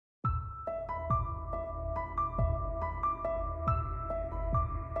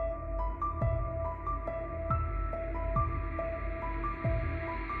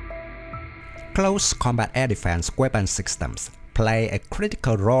Close combat air defense weapon systems play a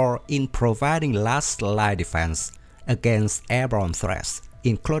critical role in providing last-line defense against airborne threats,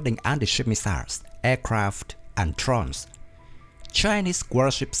 including anti-ship missiles, aircraft, and drones. Chinese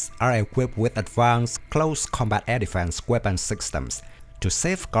warships are equipped with advanced close combat air defense weapon systems to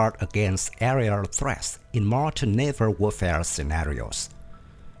safeguard against aerial threats in modern naval warfare scenarios.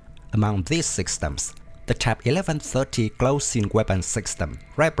 Among these systems, the TAP 1130 close-in weapon system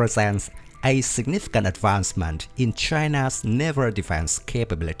represents a significant advancement in China's naval defense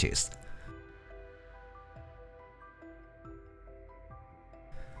capabilities.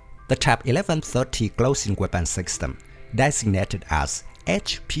 The TAP 1130 close-in weapon system, designated as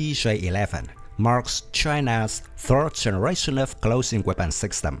HPJ-11, marks China's third generation of close-in weapon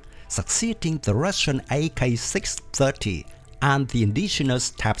system, succeeding the Russian AK-630 and the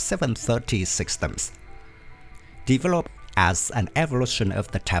indigenous TAP 730 systems. Developed as an evolution of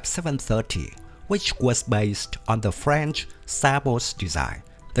the TAP 730, which was based on the French SAMOS design,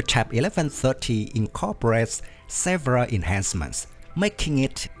 the TAP 1130 incorporates several enhancements, making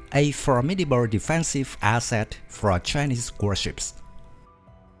it a formidable defensive asset for Chinese warships.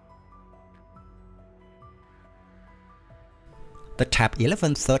 The TAP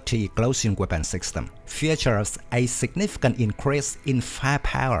 1130 close-in weapon system features a significant increase in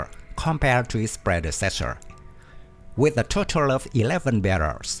firepower compared to its predecessor. With a total of 11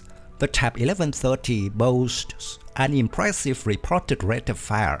 barrels, the TAP 1130 boasts an impressive reported rate of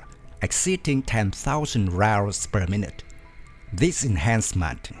fire exceeding 10,000 rounds per minute. This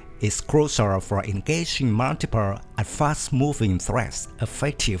enhancement is crucial for engaging multiple and fast-moving threats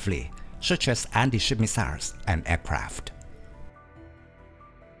effectively, such as anti-ship missiles and aircraft.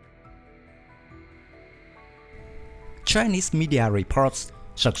 Chinese media reports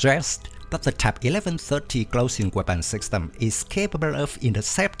suggest that the TAP 1130 close-in weapon system is capable of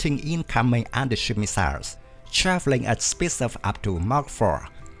intercepting incoming anti-ship missiles, traveling at speeds of up to Mach 4,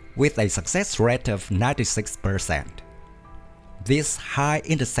 with a success rate of 96%. This high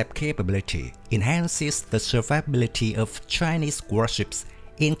intercept capability enhances the survivability of Chinese warships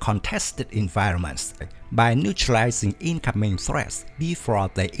in contested environments by neutralizing incoming threats before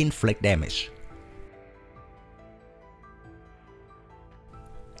they inflict damage.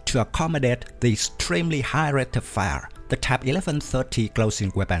 To accommodate the extremely high rate of fire, the TAP 1130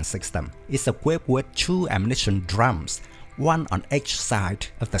 close-in weapon system is equipped with 2 ammunition drums, one on each side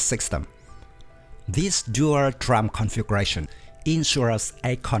of the system. This dual drum configuration ensures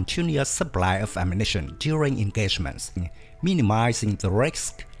a continuous supply of ammunition during engagements, minimizing the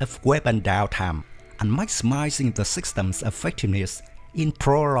risk of weapon downtime and maximizing the system's effectiveness in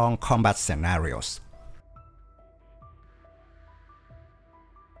prolonged combat scenarios.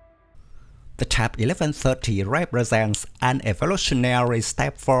 The TAP 1130 represents an evolutionary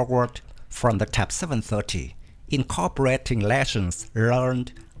step forward from the TAP 730, incorporating lessons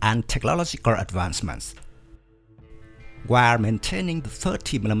learned and technological advancements. While maintaining the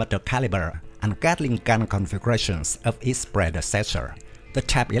 30mm caliber and Gatling gun configurations of its predecessor, the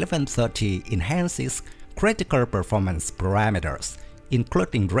TAP 1130 enhances critical performance parameters,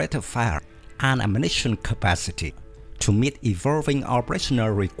 including rate of fire and ammunition capacity, to meet evolving operational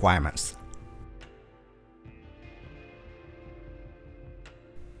requirements.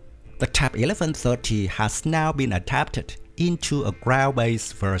 The TAP 1130 has now been adapted into a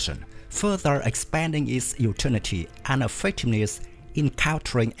ground-based version, further expanding its utility and effectiveness in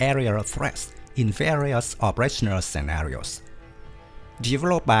countering aerial threats in various operational scenarios.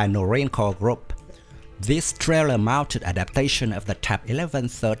 Developed by Naval Group, this trailer-mounted adaptation of the TAP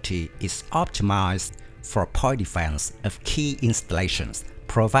 1130 is optimized for point defense of key installations,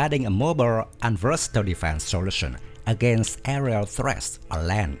 providing a mobile and versatile defense solution against aerial threats on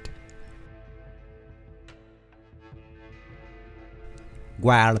land.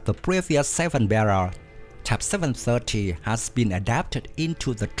 While the previous 7-barrel TAP 730 has been adapted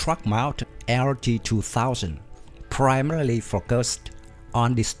into the truck-mounted LT-2000, primarily focused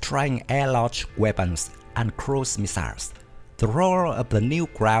on destroying air-launched weapons and cruise missiles, the role of the new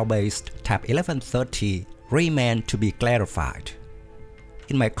ground-based TAP 1130 remains to be clarified.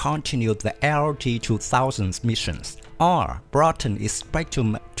 It may continue the LT-2000's missions or broaden its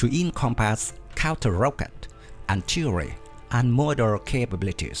spectrum to encompass counter-rocket, artillery, and modal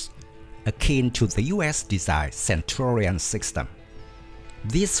capabilities, akin to the US-designed Centurion system.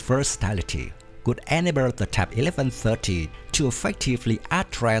 This versatility could enable the TAP 1130 to effectively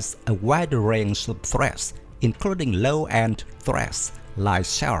address a wide range of threats, including low-end threats like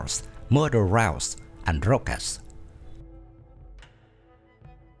shells, modal routes, and rockets.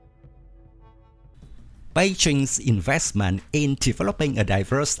 Beijing's investment in developing a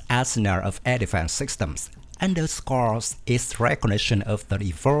diverse arsenal of air defense systems underscores its recognition of the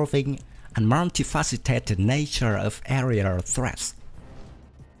evolving and multifaceted nature of aerial threats.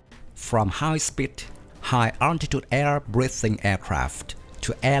 From high-speed, high-altitude air-breathing aircraft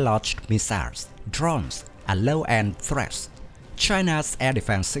to air-launched missiles, drones, and low-end threats, China's air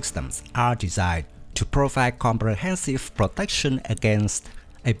defense systems are designed to provide comprehensive protection against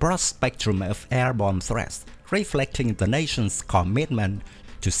a broad spectrum of airborne threats, reflecting the nation's commitment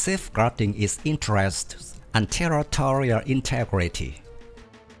to safeguarding its interests and territorial integrity.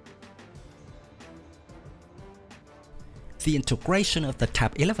 The integration of the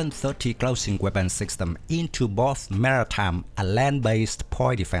TAP 1130 closing weapon system into both maritime and land-based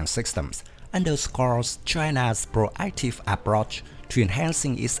point defense systems underscores China's proactive approach to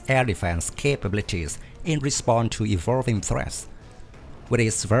enhancing its air defense capabilities in response to evolving threats. With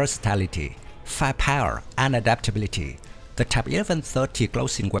its versatility, firepower, and adaptability, the TAP 1130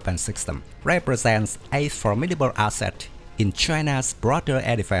 closing weapon system represents a formidable asset in China's broader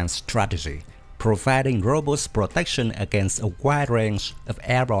air defense strategy, providing robust protection against a wide range of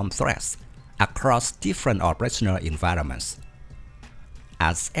airborne threats across different operational environments.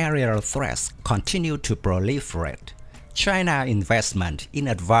 As aerial threats continue to proliferate, China's investment in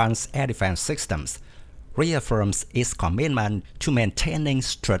advanced air defense systems reaffirms its commitment to maintaining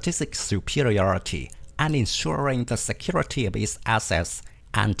strategic superiority and ensuring the security of its assets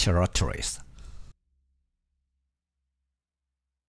and territories.